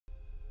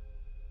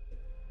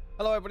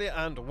Hello everybody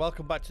and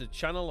welcome back to the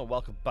channel and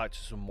welcome back to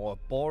some more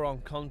Boron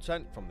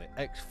content from the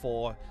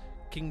X4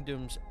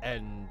 Kingdom's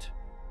End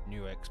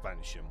new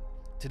expansion.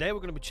 Today we're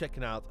going to be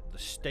checking out the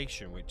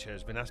station, which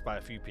has been asked by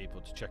a few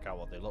people to check out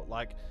what they look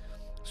like.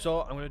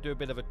 So I'm going to do a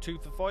bit of a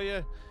twofer for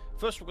you.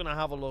 First we're going to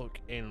have a look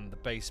in the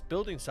base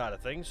building side of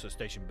things, so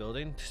station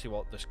building, to see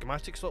what the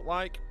schematics look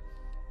like,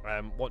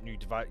 what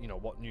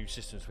new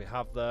systems we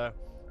have there.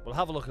 We'll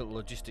have a look at the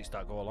logistics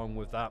that go along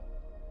with that.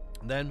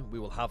 And then we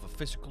will have a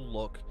physical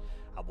look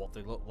at what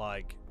they look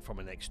like from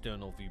an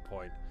external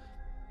viewpoint.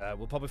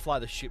 We'll probably fly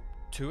the ship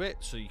to it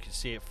so you can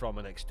see it from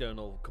an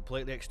external,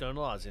 completely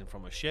external, as in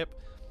from a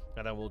ship.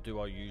 And then we'll do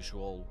our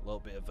usual little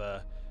bit of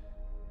a,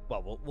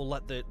 well, we'll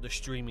let the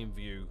streaming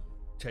view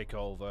take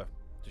over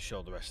to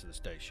show the rest of the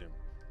station.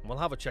 And we'll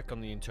have a check on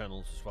the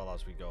internals as well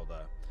as we go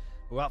there.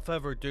 Without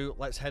further ado,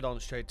 let's head on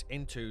straight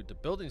into the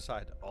building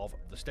side of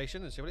the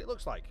station and see what it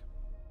looks like.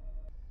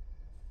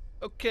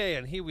 Okay,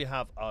 and here we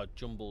have our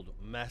jumbled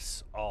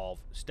mess of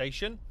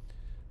station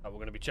that we're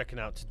going to be checking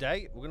out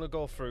today. We're going to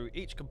go through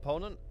each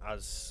component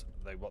as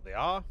what they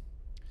are,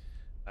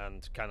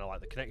 and kind of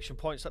like the connection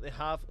points that they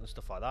have and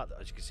stuff like that.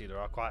 As you can see, there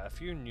are quite a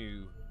few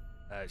new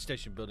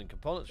station building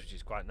components, which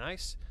is quite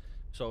nice.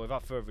 So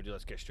without further ado,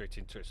 let's get straight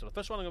into it. So the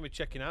first one I'm going to be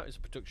checking out is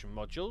the production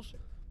modules.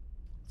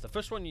 The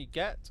first one you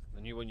get,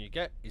 the new one you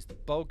get, is the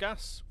bow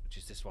gas, which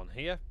is this one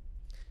here.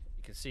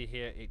 You can see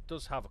here it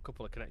does have a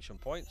couple of connection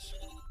points.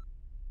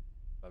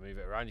 If I move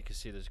it around, you can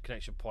see there's a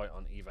connection point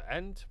on either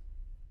end.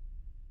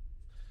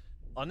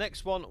 Our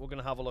next one we're going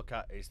to have a look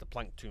at is the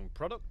plankton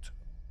product.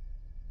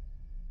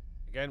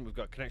 Again, we've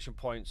got connection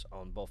points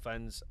on both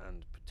ends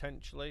and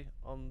potentially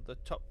on the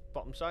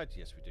bottom side.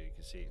 Yes, we do. You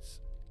can see it's...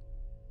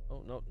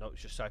 Oh, no,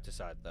 it's just side to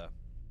side there.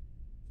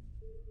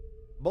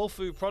 Both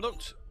food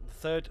product, the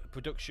third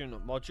production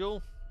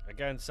module.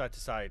 Again, side to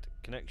side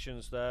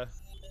connections there.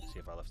 See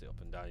if I lift it up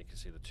and down, you can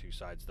see the two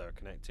sides there are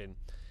connecting.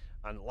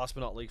 And last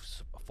but not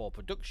least for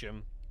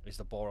production is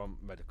the Boron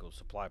medical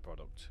supply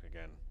product.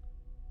 Again,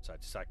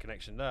 side to side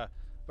connection there.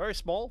 Very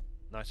small,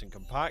 nice and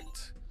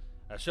compact.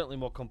 Certainly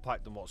more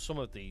compact than what some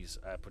of these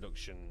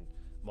production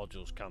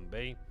modules can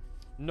be.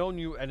 No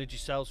new energy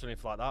cells or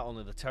anything like that,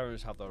 only the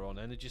Terrans have their own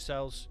energy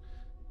cells.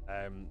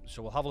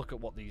 So we'll have a look at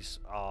what these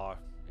are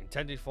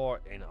intended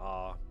for in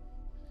our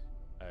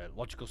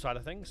logical side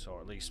of things, or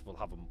at least we'll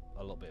have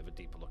a little bit of a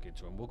deeper look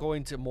into them. We'll go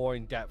into more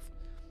in depth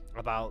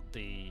about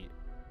the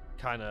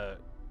kind of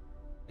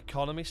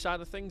economy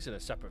side of things in a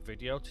separate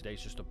video.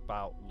 Today's just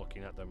about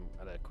looking at them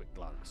at a quick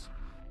glance.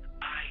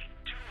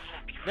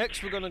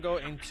 Next we're going to go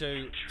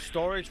into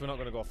storage. We're not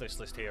going to go off this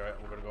list here,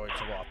 we're going to go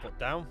into what I put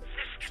down.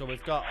 So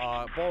we've got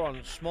our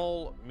boron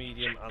small,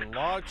 medium and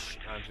large,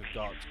 and we've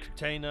got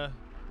container,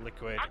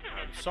 liquid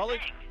and solid.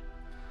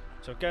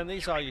 So again,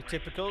 these are your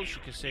typicals.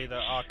 You can see there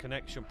are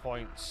connection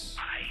points,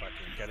 if I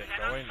can get it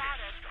going.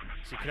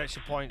 See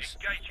connection points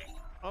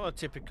on a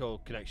typical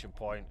connection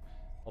point,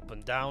 up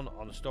and down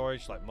on the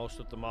storage like most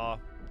of them are.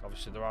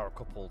 Obviously there are a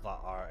couple that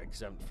are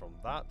exempt from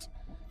that,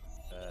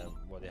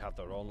 where they have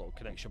their own little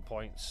connection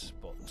points,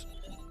 but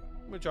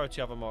the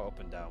majority of them are up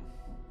and down.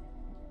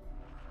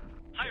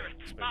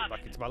 Let's bring it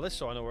back into my list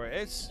so I know where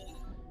it is.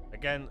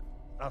 Again,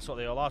 that's what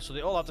they all are. So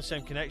they all have the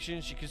same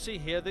connections. You can see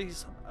here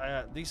these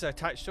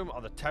attached to them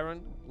are the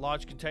Terran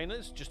large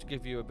containers, just to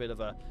give you a bit of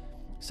a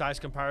size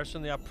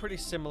comparison. They are pretty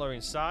similar in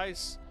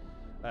size.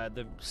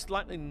 They're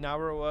slightly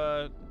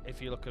narrower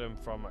if you look at them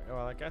from,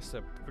 well, I guess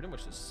they're pretty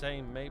much the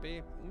same,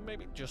 maybe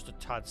just a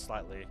tad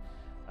slightly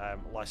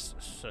less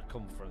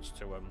circumference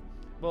to them.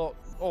 But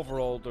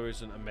overall, there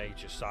isn't a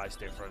major size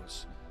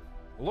difference.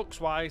 Looks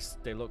wise,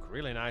 they look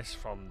really nice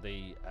from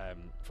the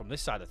from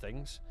this side of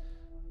things,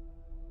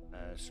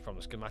 from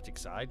the schematic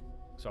side.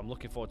 So I'm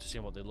looking forward to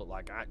seeing what they look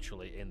like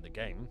actually in the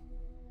game.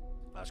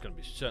 That's going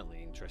to be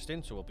certainly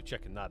interesting, so we'll be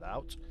checking that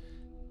out.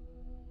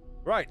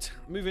 Right,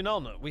 moving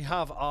on, we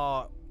have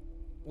our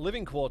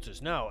living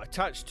quarters. Now,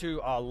 attached to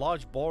our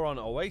large boron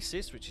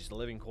oasis, which is the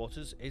living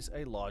quarters, is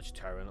a large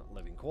Terran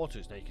living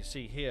quarters. Now you can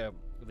see here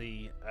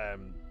the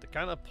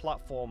kind of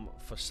platform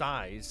for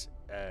size,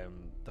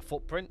 the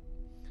footprint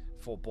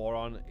for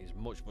boron is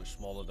much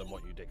smaller than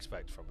what you'd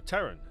expect from a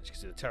Terran. As you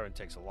can see, the Terran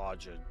takes a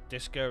larger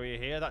disk area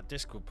here. That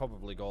disk would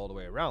probably go all the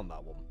way around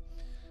that one.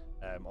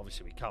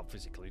 Obviously we can't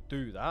physically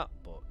do that,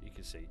 but you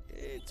can see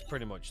it's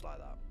pretty much like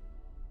that.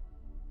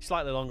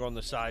 Slightly longer on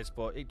the sides,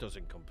 but it does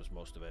encompass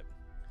most of it.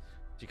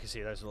 As you can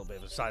see, there's a little bit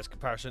of a size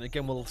comparison.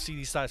 Again, we'll see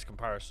these size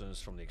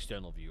comparisons from the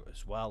external view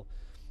as well.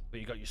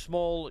 But you've got your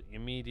small, your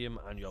medium,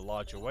 and your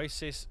large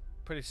oasis.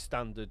 Pretty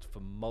standard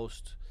for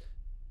most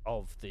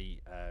of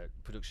the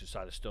production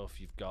side of stuff.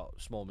 You've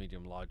got small,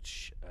 medium,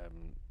 large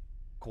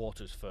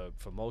quarters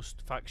for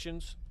most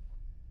factions.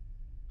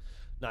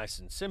 Nice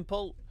and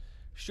simple.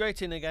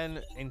 Straight in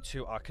again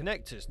into our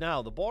connectors.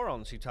 Now, the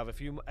Borons seem to have a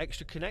few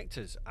extra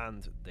connectors,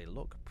 and they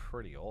look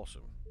pretty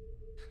awesome.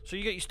 So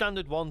you get your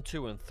standard 1,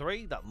 2, and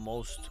 3 that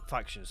most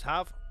factions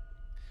have.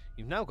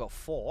 You've now got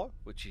 4,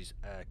 which is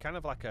kind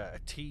of like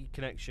a T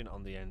connection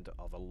on the end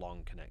of a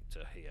long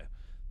connector here.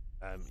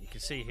 You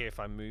can see here if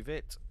I move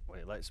it, when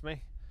it lets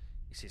me,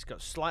 You see, it's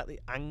got slightly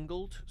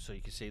angled, so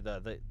you can see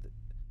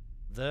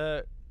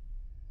they're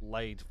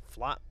laid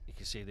flat. You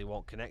can see they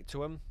won't connect to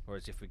them,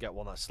 whereas if we get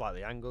one that's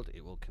slightly angled,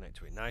 it will connect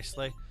to it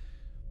nicely.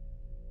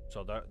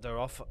 So they're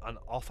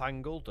off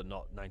angled, they're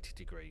not 90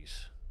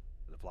 degrees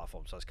the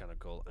platform, so that's kind of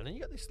cool. And then you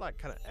get this like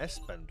kind of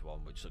S-bend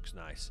one, which looks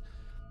nice.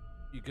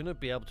 You're going to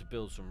be able to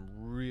build some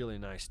really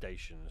nice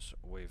stations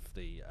with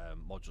the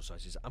module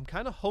sizes. I'm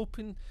kind of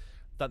hoping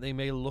that they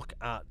may look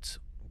at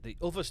the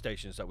other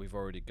stations that we've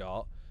already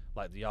got,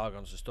 like the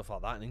argons and stuff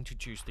like that, and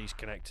introduce these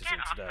connectors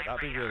into there.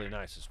 That'd be really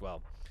nice as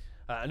well.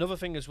 Another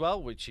thing as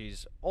well, which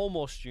is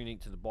almost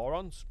unique to the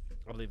borons,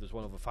 I believe there's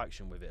one other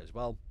faction with it as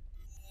well,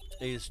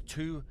 is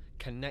 2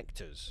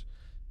 connectors.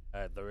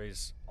 There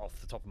is, off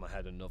the top of my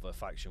head, another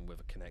faction with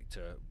a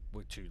connector,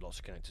 with 2 lots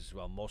of connectors as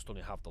well. Most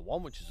only have the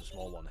one, which is a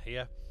small one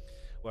here,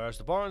 whereas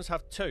the borons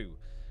have 2.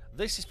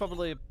 This is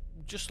probably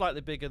just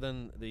slightly bigger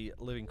than the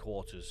living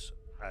quarters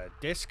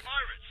disc,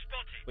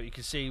 but you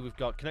can see we've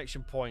got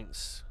connection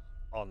points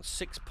on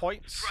 6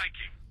 points.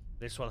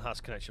 This one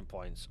has connection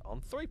points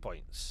on 3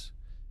 points.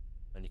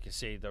 And you can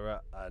see they're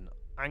at an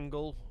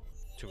angle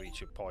to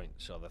each point,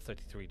 so they're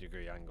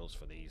 33-degree angles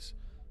for these.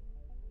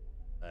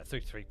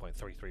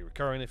 33.33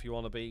 recurring if you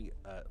want to be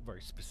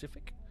very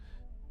specific.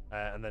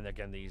 And then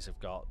again, these have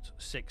got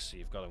 6, so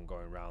you've got them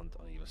going around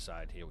on either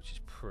side here, which is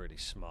pretty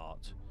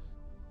smart.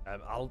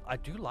 I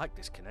do like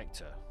this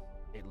connector.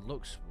 It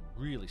looks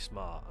really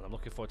smart, and I'm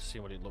looking forward to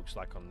seeing what it looks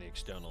like on the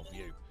external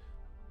view.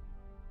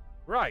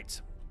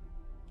 Right.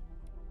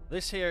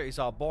 This here is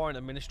our Boron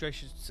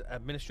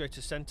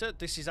Administrator Center.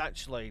 This is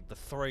actually the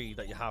 3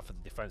 that you have for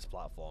the defense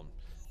platform.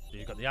 So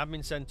you've got the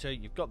admin center,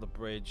 you've got the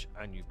bridge,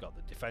 and you've got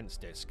the defense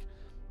disc.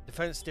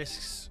 Defense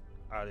discs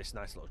are this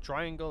nice little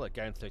triangle,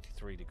 again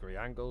 33-degree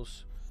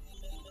angles.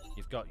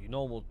 You've got your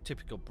normal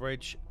typical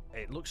bridge.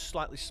 It looks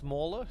slightly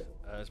smaller.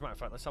 As a matter of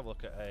fact, let's have a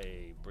look at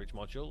a bridge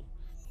module.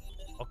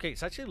 Okay,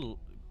 it's actually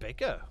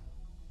bigger.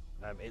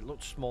 It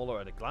looks smaller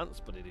at a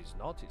glance, but it is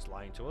not. It's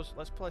lying to us.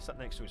 Let's place that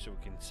next to it so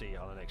we can see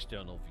on an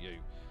external view.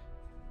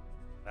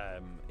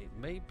 It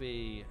may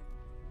be...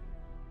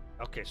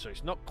 Okay, so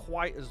it's not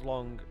quite as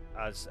long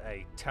as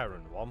a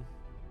Terran one,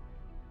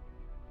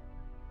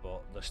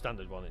 but the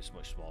standard one is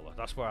much smaller.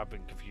 That's where I've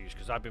been confused,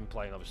 because I've been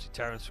playing, obviously,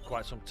 Terrans for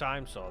quite some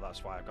time, so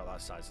that's why I got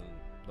that size in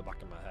the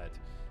back of my head.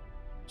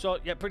 So,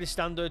 yeah, pretty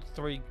standard.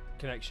 3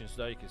 connections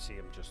there. You can see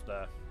them just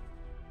there.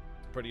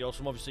 Pretty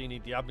awesome. Obviously, you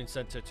need the admin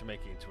center to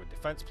make it into a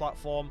defense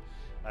platform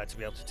to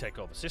be able to take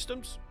over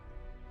systems.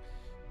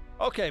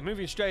 Okay,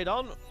 moving straight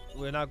on,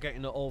 we're now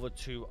getting over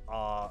to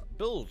our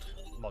build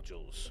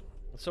modules.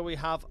 So we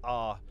have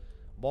our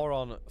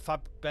Boron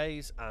fab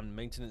bays and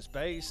maintenance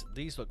bays.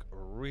 These look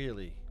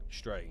really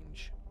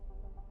strange.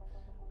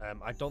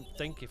 I don't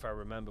think, if I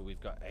remember, we've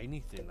got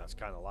anything that's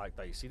kind of like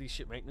that. You see these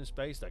ship maintenance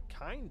bays? They're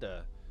kind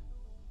of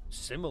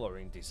similar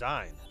in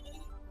design.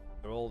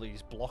 They're all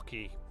these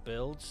blocky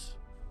builds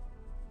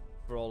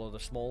for all of the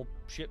small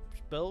ship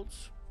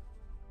builds.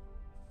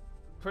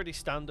 Pretty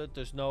standard.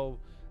 There's no...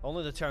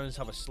 Only the Terrans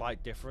have a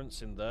slight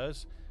difference in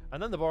theirs.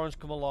 And then the Borons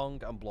come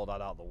along and blow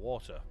that out of the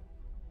water.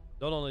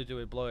 Not only do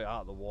we blow it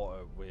out of the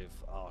water with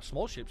our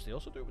small ships, they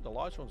also do it with the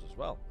large ones as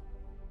well.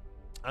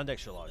 And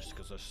extra large,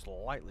 because they're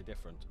slightly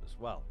different as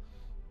well.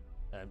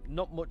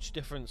 Not much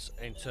difference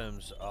in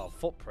terms of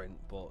footprint,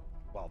 but,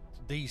 well,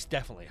 these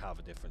definitely have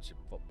a difference in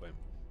footprint.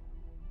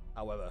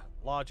 However,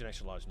 large and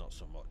extra large, not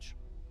so much.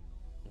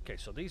 Okay,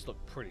 so these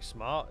look pretty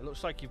smart. It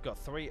looks like you've got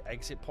 3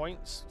 exit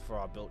points for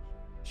our built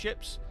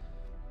ships,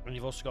 and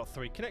you've also got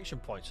 3 connection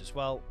points as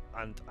well,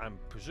 and I'm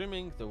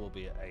presuming there will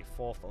be a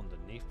 4th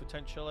underneath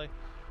potentially.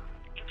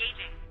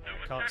 Engaging.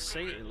 I can't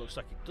see it. It looks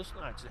like it doesn't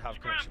actually have a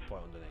connection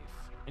point underneath.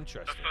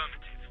 Interesting.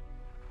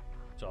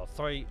 So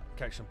 3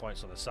 connection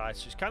points on the side,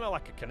 so it's kind of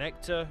like a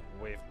connector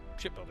with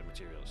shipbuilding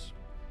materials.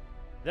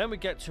 Then we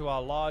get to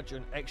our large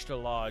and extra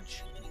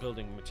large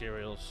building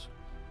materials,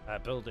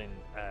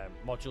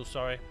 modules,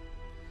 sorry.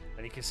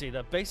 And you can see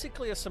they're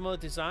basically a similar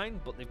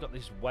design, but they've got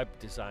this web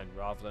design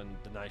rather than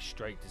the nice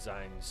straight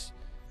designs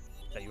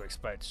that you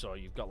expect. So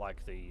you've got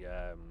like the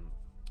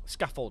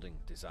scaffolding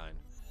design.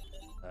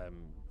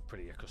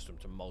 Pretty accustomed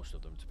to most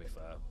of them, to be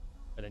fair.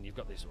 And then you've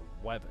got this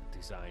web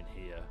design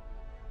here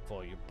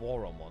for your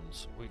Boron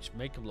ones, which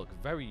make them look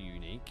very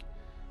unique.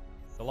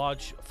 The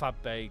large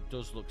fab bay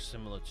does look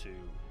similar to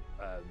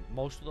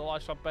most of the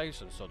large fab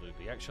bays, and so do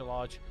the extra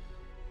large.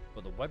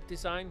 But the web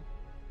design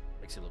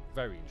makes it look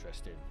very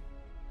interesting.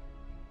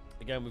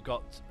 Again, we've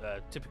got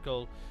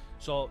typical...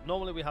 So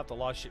normally we have the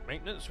large ship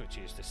maintenance, which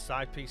is this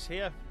side piece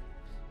here.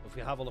 If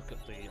we have a look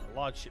at the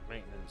large ship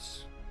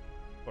maintenance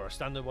for a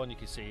standard one, you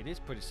can see it is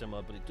pretty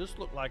similar, but it does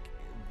look like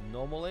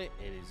normally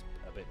it is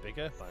a bit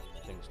bigger. My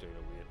thing's doing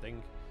a weird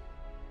thing.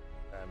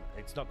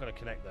 It's not going to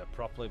connect there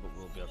properly, but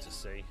we'll be able to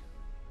see.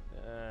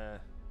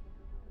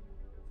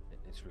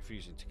 It's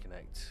refusing to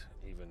connect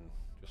even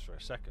just for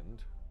a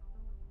second.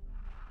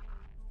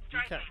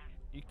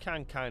 You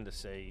can kind of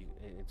see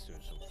it's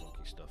doing some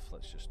funky stuff.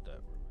 Let's just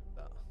remove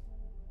that.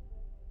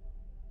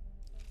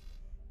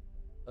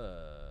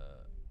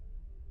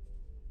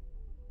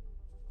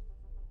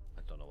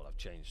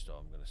 changed, so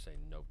I'm going to say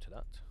no to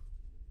that.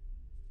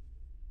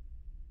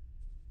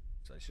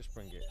 So let's just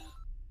bring it.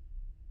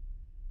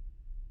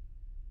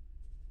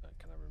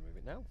 Can I remove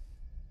it now?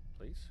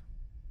 Please?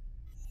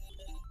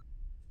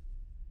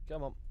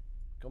 Come on.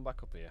 Come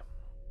back up here.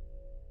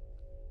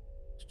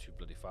 It's too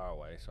bloody far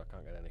away, so I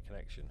can't get any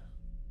connection.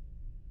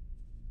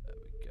 There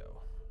we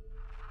go.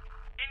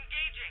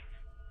 Engaging.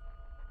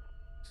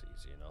 It's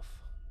easy enough.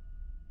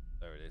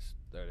 There it is.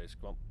 There it is.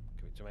 Come on.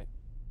 Give it to me.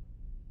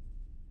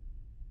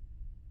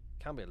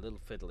 Can be a little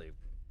fiddly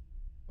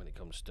when it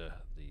comes to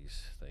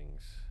these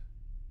things.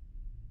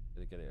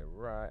 Gotta get it at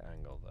right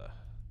angle there.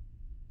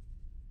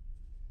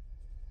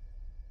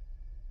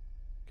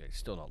 Okay, it's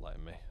still not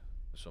letting me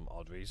for some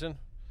odd reason.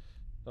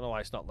 Don't know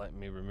why it's not letting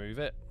me remove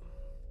it.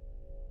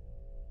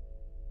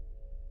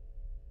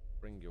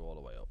 Bring you all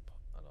the way up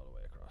and all the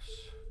way across.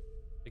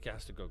 I think it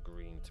has to go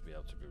green to be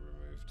able to be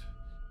removed.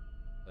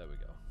 There we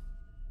go.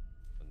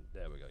 And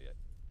there we go, yeah.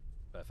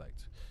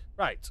 Perfect.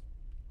 Right.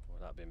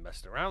 Without being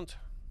messed around.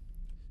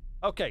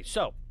 Okay,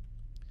 so.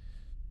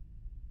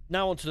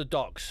 Now onto the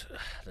docks.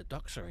 The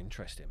docks are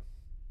interesting.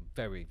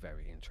 Very,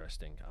 very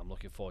interesting. I'm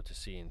looking forward to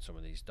seeing some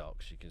of these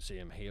docks. You can see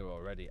them here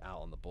already out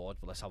on the board,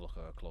 but let's have a look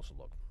at a closer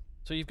look.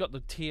 So you've got the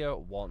tier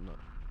 1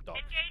 dock.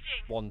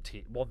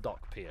 Engaging. One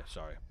dock pier,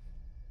 sorry.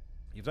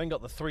 You've then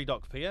got the 3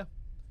 dock pier.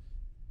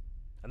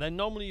 And then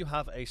normally you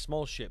have a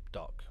small ship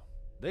dock.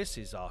 This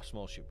is our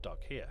small ship dock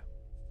here.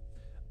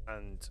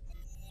 And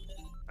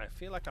I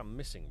feel like I'm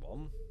missing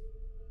one.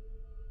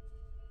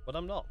 But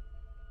I'm not.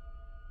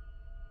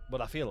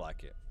 But I feel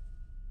like it.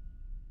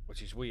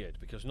 Which is weird,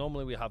 because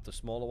normally we have the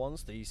smaller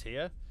ones, these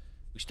here.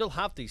 We still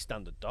have these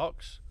standard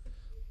docks.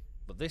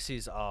 But this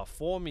is our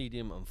 4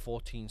 medium and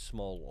 14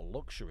 small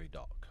luxury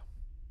dock.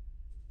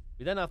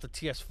 We then have the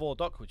TS4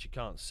 dock, which you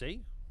can't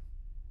see.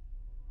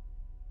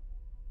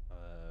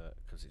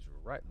 Because it's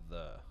right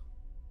there.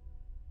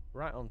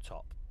 Right on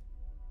top.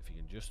 If you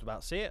can just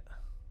about see it.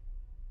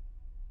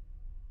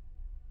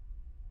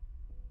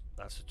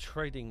 That's a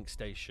trading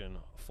station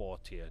 4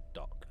 tier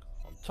dock.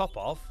 On top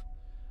of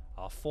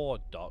our 4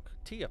 dock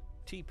T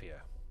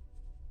pier.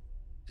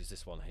 Which is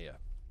this one here.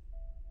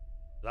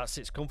 That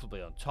sits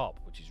comfortably on top,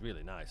 which is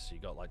really nice. So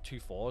you got like 2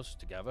 4s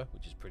together,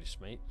 which is pretty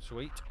sweet.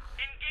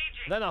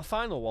 Engaging. Then our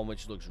final one,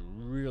 which looks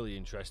really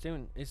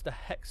interesting, is the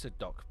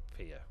Hexadock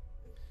pier.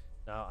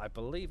 Now, I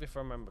believe, if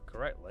I remember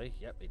correctly,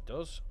 yep, it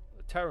does.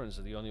 The Terrans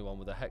are the only one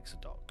with a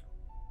Hexadock.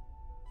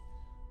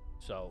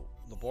 So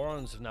the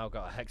Borons have now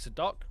got a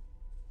Hexadock,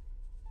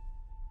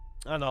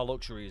 and our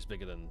luxury is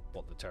bigger than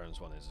what the Terrans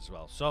one is as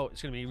well. So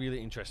it's going to be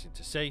really interesting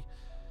to see.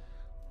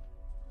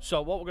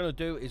 So what we're going to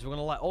do is we're going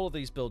to let all of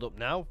these build up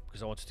now,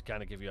 because I wanted to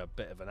kind of give you a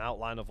bit of an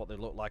outline of what they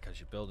look like as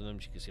you're building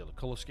them. So you can see all the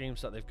colour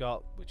schemes that they've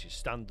got, which is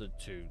standard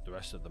to the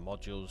rest of the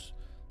modules.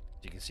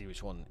 You can see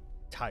which one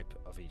type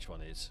of each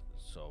one is,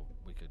 so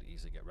we could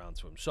easily get round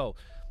to them. So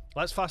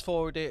let's fast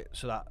forward it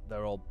so that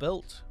they're all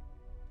built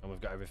and we've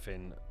got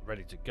everything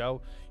ready to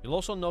go. You'll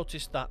also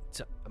notice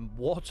that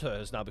water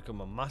has now become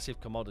a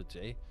massive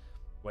commodity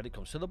when it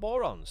comes to the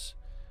Borons,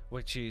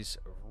 which is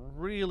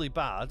really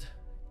bad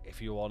if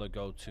you want to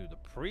go to the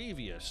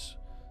previous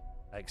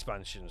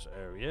expansions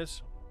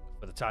areas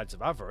for the Tides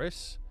of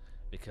Avarice,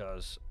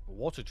 because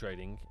water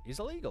trading is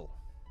illegal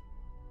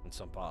in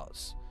some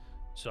parts.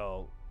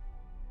 So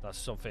that's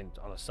something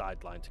on a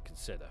sideline to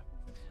consider.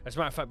 As a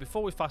matter of fact,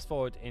 before we fast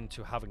forward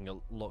into having a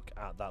look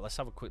at that, let's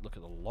have a quick look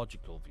at the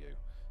logical view.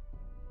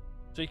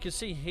 So you can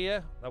see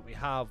here that we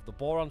have the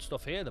boron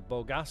stuff here, the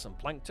bogas and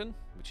plankton,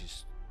 which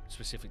is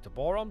specific to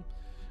boron,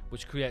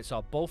 which creates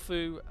our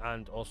bofu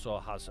and also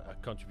has a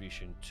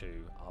contribution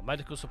to our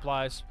medical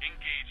supplies.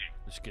 Engaging.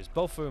 Which gives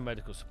bofu and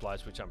medical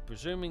supplies, which I'm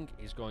presuming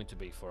is going to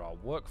be for our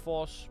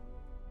workforce.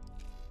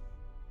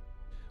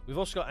 We've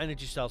also got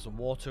energy cells and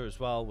water as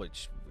well,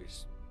 which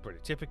is pretty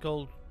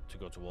typical to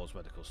go towards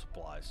medical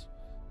supplies.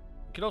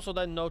 You can also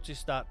then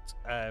notice that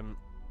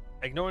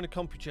ignoring the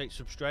computate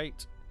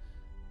substrate,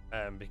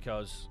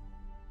 because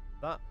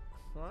that,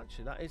 well,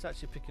 actually that is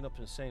actually picking up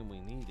and saying we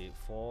need it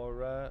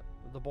for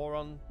the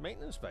boron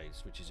maintenance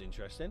phase, which is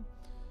interesting.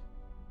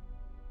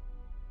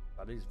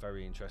 That is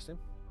very interesting.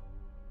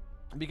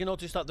 You can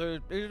notice that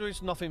there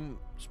is nothing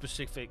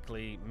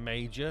specifically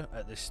major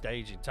at this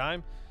stage in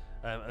time,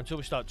 until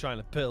we start trying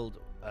to build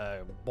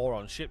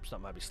boron ships that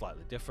might be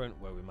slightly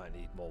different, where we might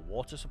need more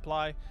water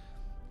supply.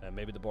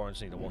 Maybe the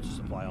borons need a water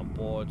supply on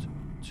board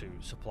to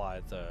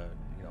supply the,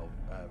 you know,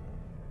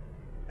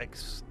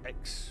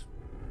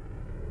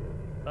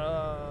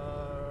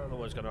 the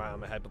word's gone right out of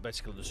my head, but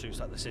basically the suits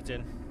that they sit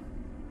in.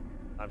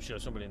 I'm sure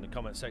somebody in the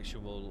comment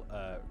section will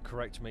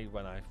correct me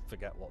when I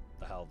forget what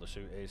the hell the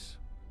suit is.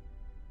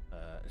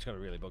 It's going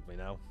to really bug me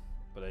now,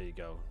 but there you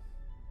go.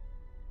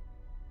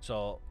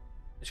 So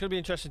it's going to be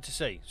interesting to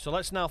see. So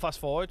let's now fast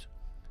forward.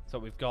 So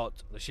we've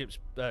got the ships,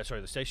 the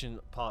station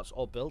parts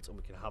all built, and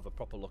we can have a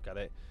proper look at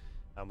it.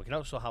 And we can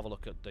also have a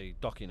look at the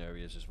docking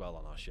areas as well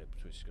on our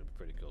ships, which is going to be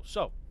pretty cool.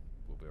 So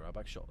we'll be right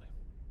back shortly.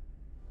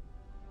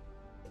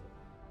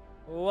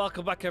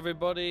 Welcome back,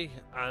 everybody,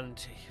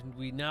 and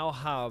we now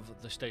have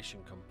the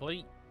station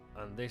complete.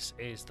 and this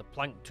is the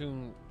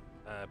Plankton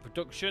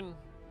production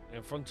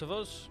in front of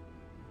us.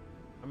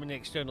 I'm in the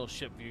external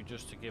ship view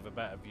just to give a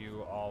better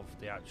view of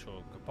the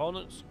actual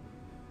components.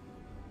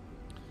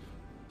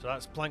 So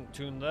that's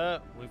Plankton there.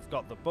 We've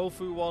got the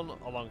Bofu one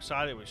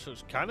alongside it, which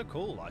looks kind of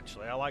cool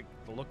actually. I like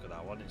the look of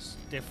that one. It's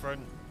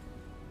different.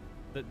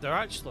 They're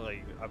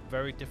actually a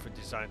very different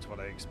design to what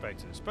I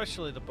expected,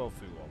 especially the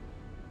Bofu one.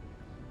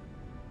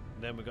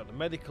 And then we've got the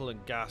medical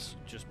and gas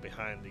just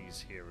behind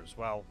these here as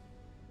well.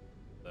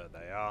 There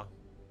they are.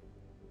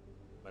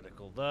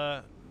 Medical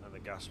there, and the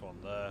gas one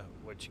there,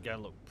 which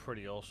again look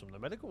pretty awesome. The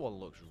medical one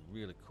looks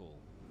really cool.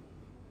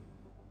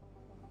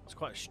 It's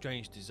quite a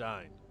strange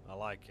design. I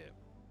like it.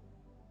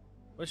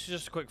 This is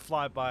just a quick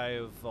flyby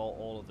of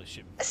all of the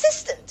ship.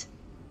 Assistant,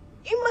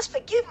 you must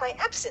forgive my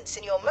absence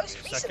in your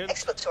most recent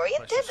exploratory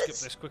endeavors. Skip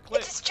this quickly.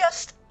 It is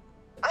just,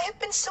 I have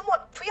been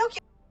somewhat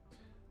preoccupied.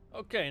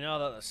 Okay, now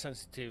that the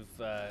sensitive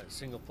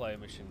single-player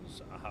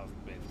missions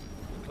have been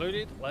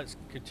concluded, let's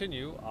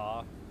continue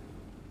our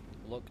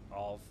look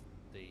of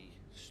the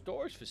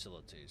storage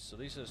facilities. So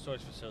these are the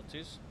storage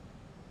facilities.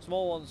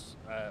 Small ones,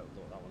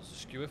 look, that one's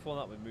the skewiff one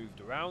that we moved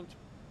around.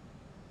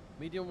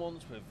 Medium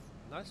ones with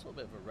a nice little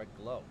bit of a red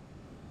glow.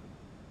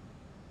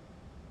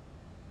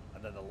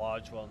 And then the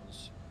large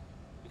ones.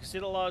 You can see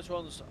the large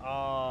ones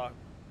are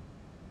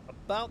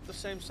about the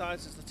same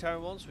size as the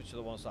Terran ones, which are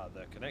the ones that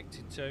they're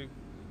connected to.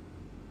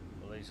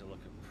 Well, these are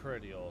looking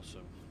pretty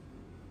awesome.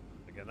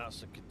 Again,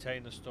 that's the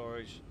container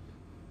storage,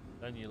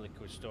 then your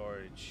liquid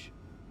storage,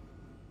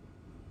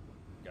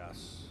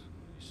 gas,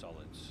 your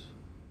solids.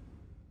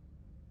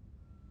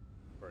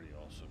 Pretty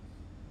awesome.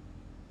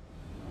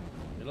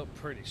 They look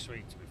pretty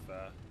sweet, to be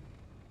fair.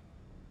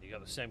 You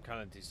got the same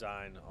kind of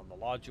design on the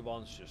larger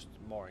ones, just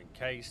more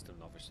encased and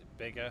obviously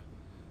bigger.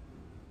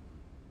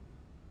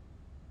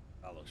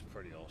 That looks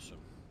pretty awesome.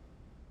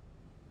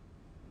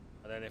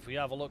 And then if we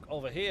have a look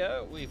over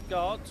here, we've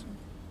got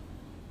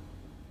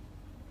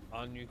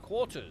our new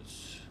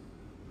quarters.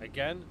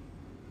 Again,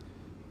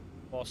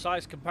 for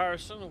size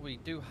comparison, we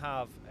do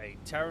have a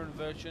Terran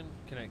version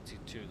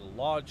connected to the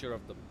larger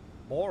of the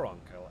Boron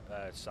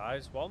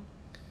size one.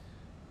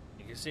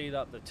 You can see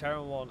that the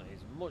Terran one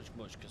is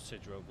much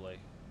considerably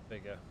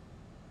bigger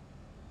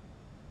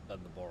than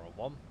the Boron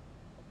one,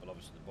 but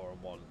obviously the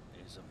Boron one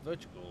is a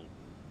vertical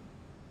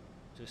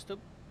system.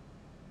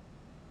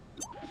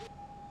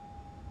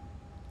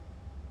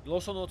 You'll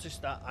also notice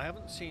that I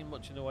haven't seen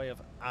much in the way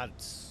of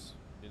ads.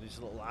 You know, these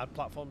little ad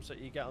platforms that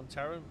you get on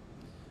Terran.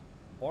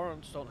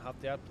 Borons don't have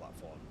the ad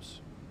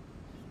platforms.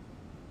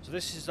 So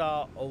this is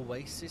our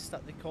oasis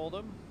that they call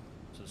them.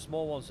 So the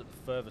small ones at the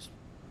furthest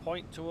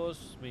point to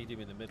us, medium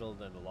in the middle,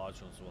 then the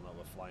large one's the one that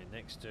we're flying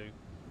next to.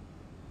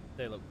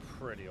 They look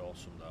pretty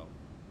awesome though.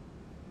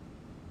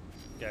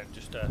 Again,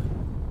 just a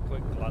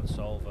quick glance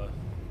over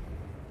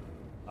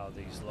how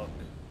these look.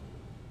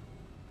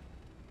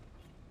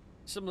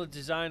 Similar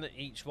design at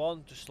each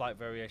one, just slight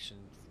variation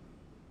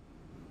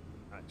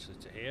actually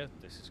to here.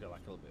 This has got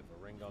like a little bit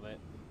of a ring on it.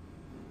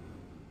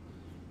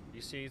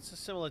 You see it's a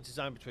similar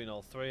design between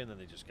all three, and then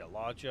they just get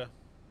larger.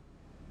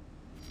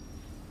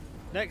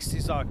 Next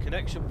is our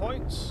connection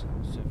points.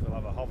 So if we'll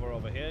have a hover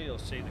over here, you'll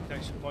see the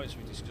connection points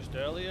we discussed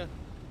earlier.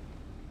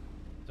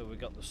 So we've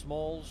got the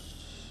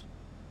smalls,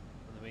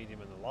 and the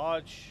medium and the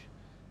large.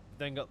 We've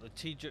then got the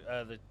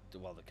the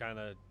kind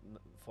of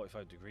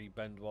 45-degree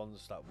bend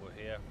ones that were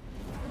here,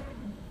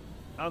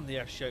 and the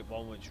S-shaped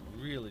one, which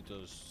really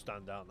does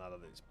stand out now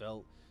that it's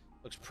built.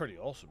 Looks pretty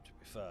awesome, to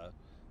be fair.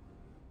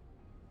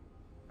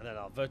 And then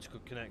our vertical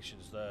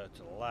connections there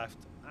to the left,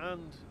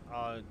 and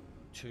our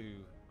two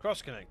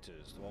cross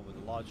connectors, the one with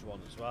the larger one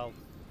as well.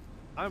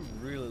 I'm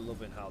really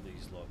loving how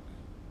these look.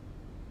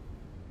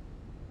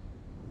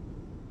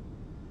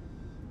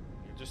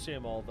 You can just see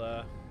them all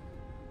there.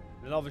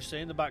 And obviously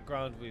in the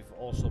background we've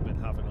also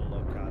been having a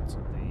look at the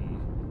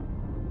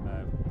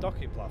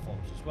docking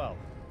platforms as well.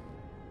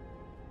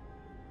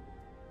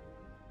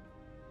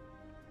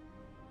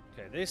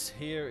 Okay, this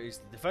here is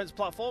the defense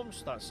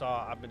platforms. That's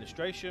our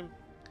administration.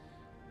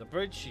 The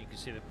bridge, you can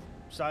see the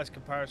size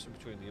comparison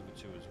between the other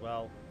two as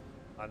well,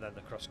 and then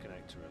the cross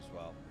connector as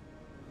well.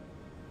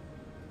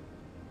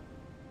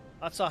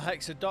 That's our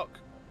hexadock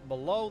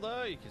below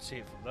there. You can see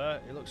it from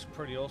there. It looks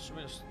pretty awesome.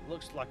 It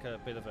looks like a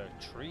bit of a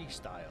tree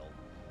style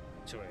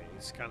to it.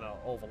 It's kind of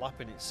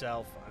overlapping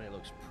itself, and it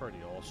looks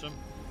pretty awesome.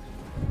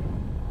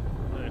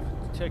 And if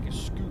we take a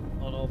scoot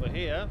on over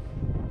here,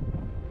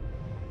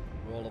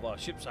 where all of our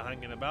ships are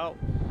hanging about,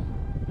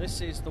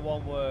 this is the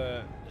one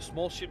where the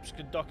small ships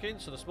can dock in.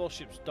 So the small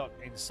ships dock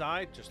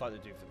inside, just like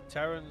they do for the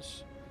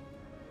Terrans.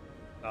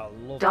 I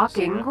love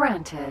docking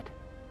granted.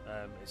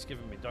 It's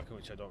giving me docking,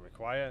 which I don't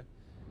require.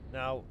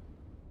 Now,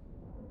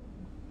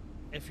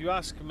 if you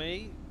ask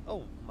me,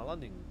 oh, my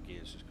landing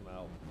gears just come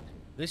out.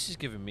 This is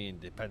giving me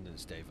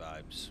Independence Day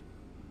vibes.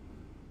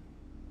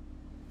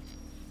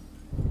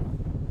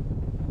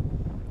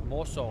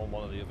 More so on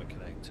one of the other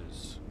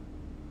connectors.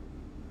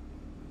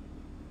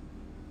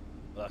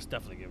 But that's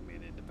definitely giving me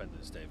an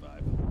Independence Day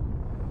vibe.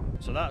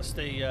 So that's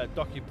the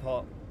docking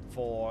port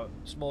for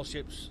small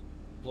ships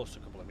plus a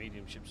couple of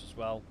medium ships as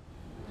well.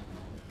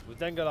 We've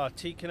then got our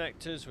T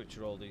connectors, which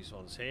are all these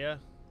ones here.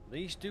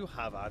 These do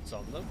have ads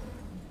on them.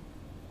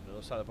 It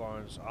looks like the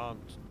borons are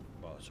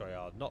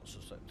not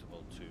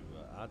susceptible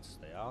to ads.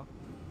 They are.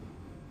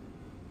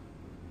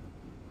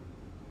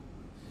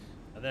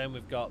 And then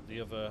we've got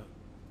the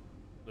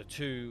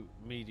two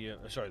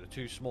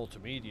small to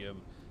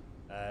medium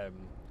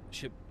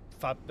ship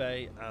fab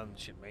bay and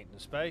ship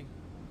maintenance bay.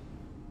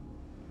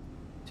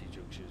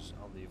 T-junctures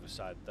on the other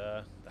side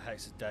there. The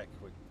hexa deck,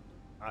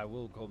 I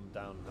will come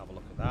down and have a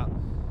look at that.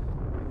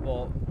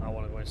 But I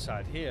want to go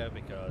inside here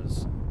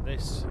because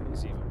this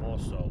is even more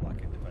so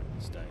like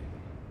Independence Day.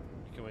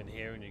 You come in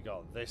here and you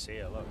got this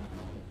here, look.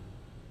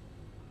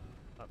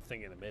 That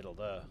thing in the middle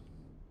there.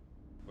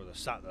 Where they're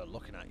sat there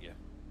looking at you.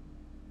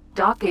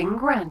 Docking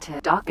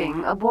granted.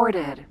 Docking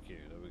aborted. Thank you,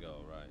 there we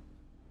go, right.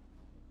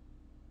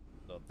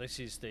 So this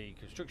is the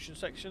construction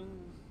section.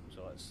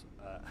 So let's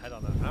head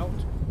on and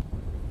out.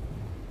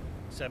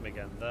 Same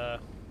again there.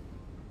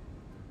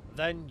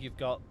 Then you've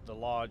got the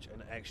large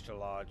and extra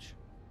large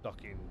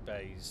docking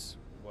bays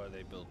where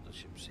they build the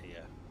ships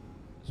here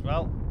as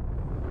well.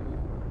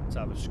 Let's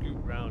have a scoot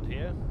round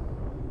here.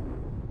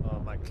 Oh,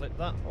 I might clip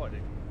that. Oh, I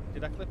did.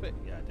 Did I clip it?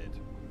 Yeah, I did.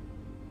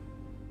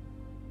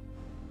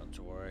 Not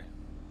to worry.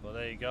 Well,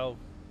 there you go.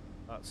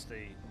 That's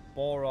the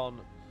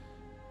Boron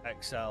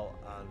XL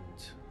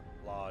and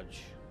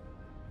large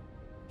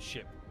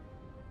ship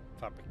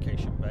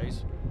fabrication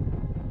bays.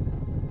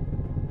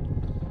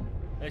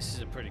 This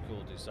is a pretty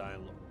cool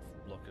design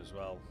look as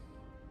well.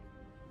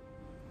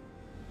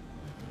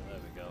 There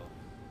we go.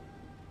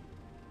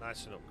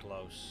 Nice and up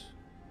close.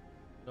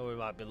 I know we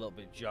might be a little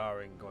bit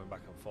jarring going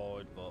back and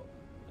forward, but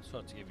I just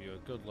wanted to give you a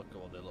good look at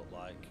what they look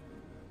like.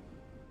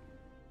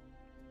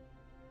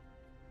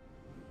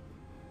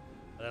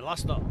 And then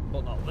last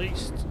but not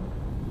least,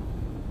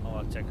 I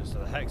want to take us to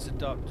the hexa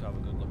dock to have a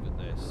good look at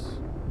this.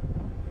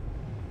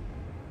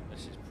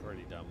 This is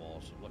pretty damn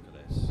awesome. Look at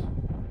this.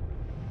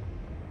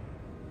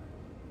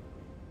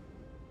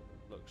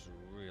 Looks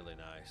really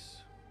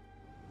nice.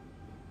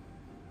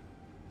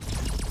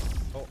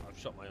 Oh, I've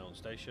shot my own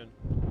station.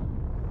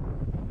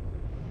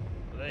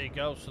 But there you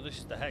go. So this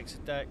is the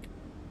hexa deck.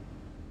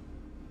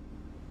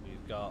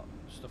 We've got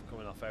stuff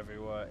coming off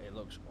everywhere. It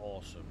looks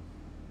awesome.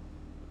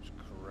 Looks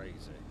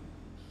crazy.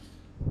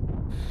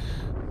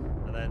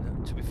 And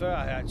then, to be fair,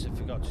 I actually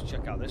forgot to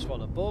check out this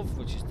one above,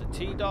 which is the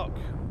T dock,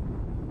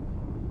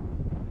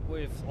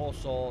 with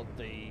also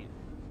the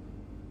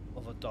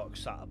other dock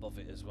sat above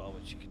it as well,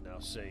 which you can now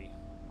see.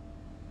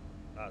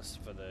 That's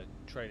for the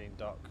training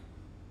dock.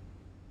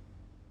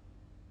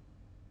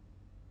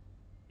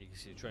 You can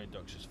see the training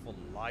dock's just full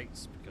of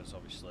lights because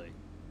obviously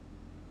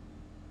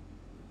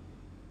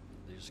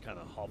they just kind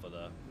of hover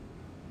there.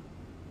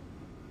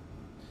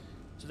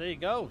 So there you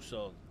go.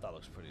 So that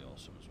looks pretty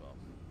awesome as well.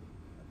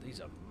 And these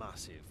are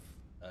massive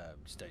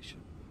station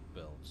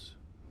builds.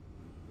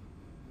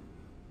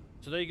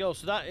 So there you go.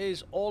 So that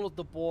is all of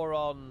the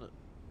Boron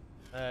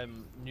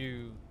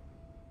new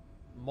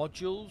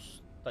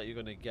modules that you're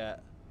going to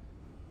get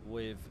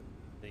with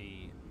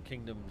the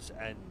Kingdom's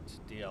End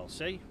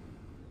DLC.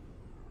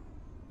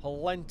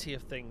 Plenty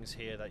of things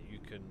here that you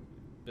can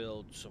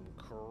build some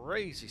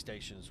crazy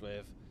stations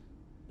with.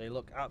 They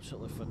look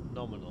absolutely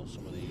phenomenal,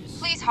 some of these.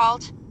 Please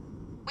halt.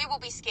 We will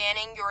be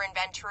scanning your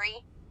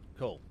inventory.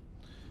 Cool.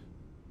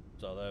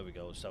 So there we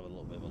go. Let's have a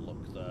little bit of a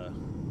look there.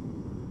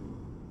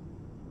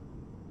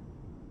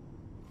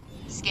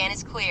 Scan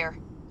is clear.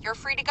 You're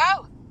free to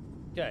go.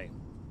 Okay.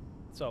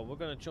 So we're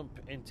going to jump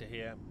into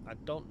here. I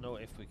don't know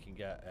if we can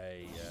get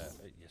a...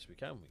 yes, we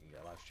can. We can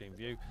get a live stream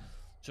view.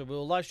 So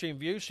we'll live stream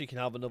view so you can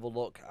have another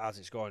look as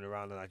it's going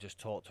around, and I just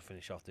talked to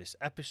finish off this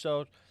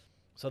episode.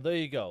 So there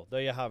you go.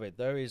 There you have it.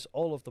 There is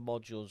all of the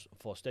modules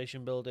for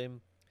station building.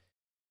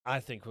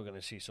 I think we're going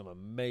to see some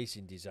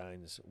amazing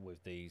designs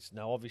with these.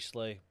 Now,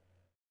 obviously,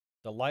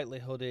 the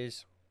likelihood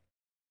is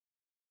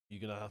you're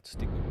going to have to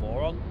stick with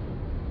Boron,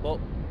 but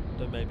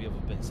there may be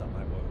other bits that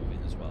might work with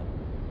it as well.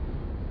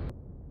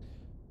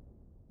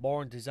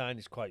 Boron design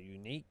is quite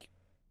unique,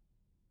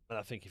 and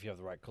I think if you have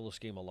the right colour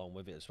scheme along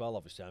with it as well.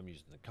 Obviously, I'm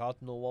using the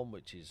Cardinal one,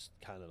 which is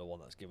kind of the one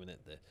that's giving it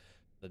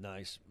the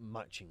nice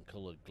matching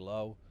coloured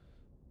glow.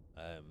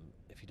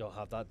 If you don't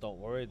have that, don't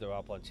worry, there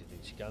are plenty of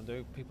things you can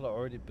do. People are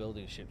already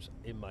building ships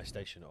in my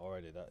station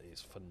already. That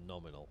is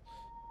phenomenal.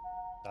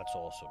 That's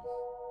awesome.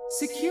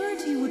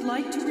 Security would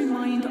like to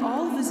remind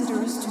all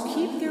visitors to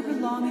keep their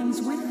belongings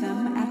with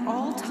them at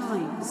all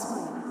times.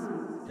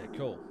 Okay,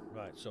 cool.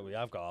 Right, so we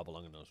have got our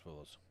belongings with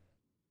us.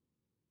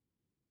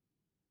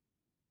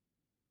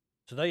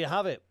 So there you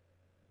have it.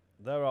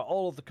 There are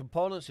all of the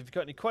components. If you've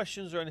got any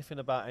questions or anything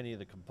about any of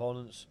the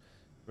components,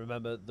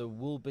 remember, there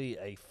will be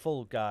a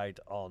full guide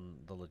on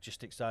the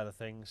logistics side of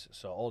things,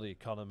 so all the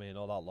economy and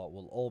all that lot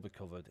will all be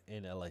covered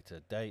in a later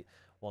date.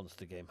 Once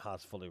the game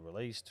has fully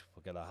released,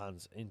 we'll get our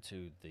hands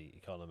into the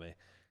economy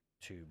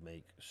to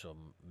make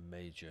some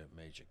major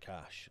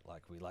cash,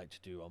 like we like to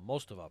do on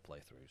most of our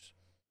playthroughs.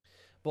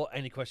 But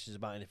any questions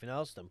about anything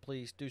else, then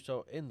please do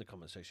so in the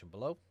comment section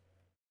below.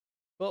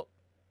 But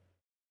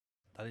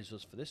that is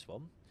us for this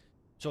one.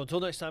 So until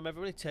next time,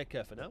 everybody, take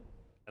care for now,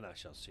 and I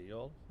shall see you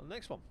all on the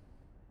next one.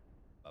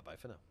 Bye bye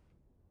for now.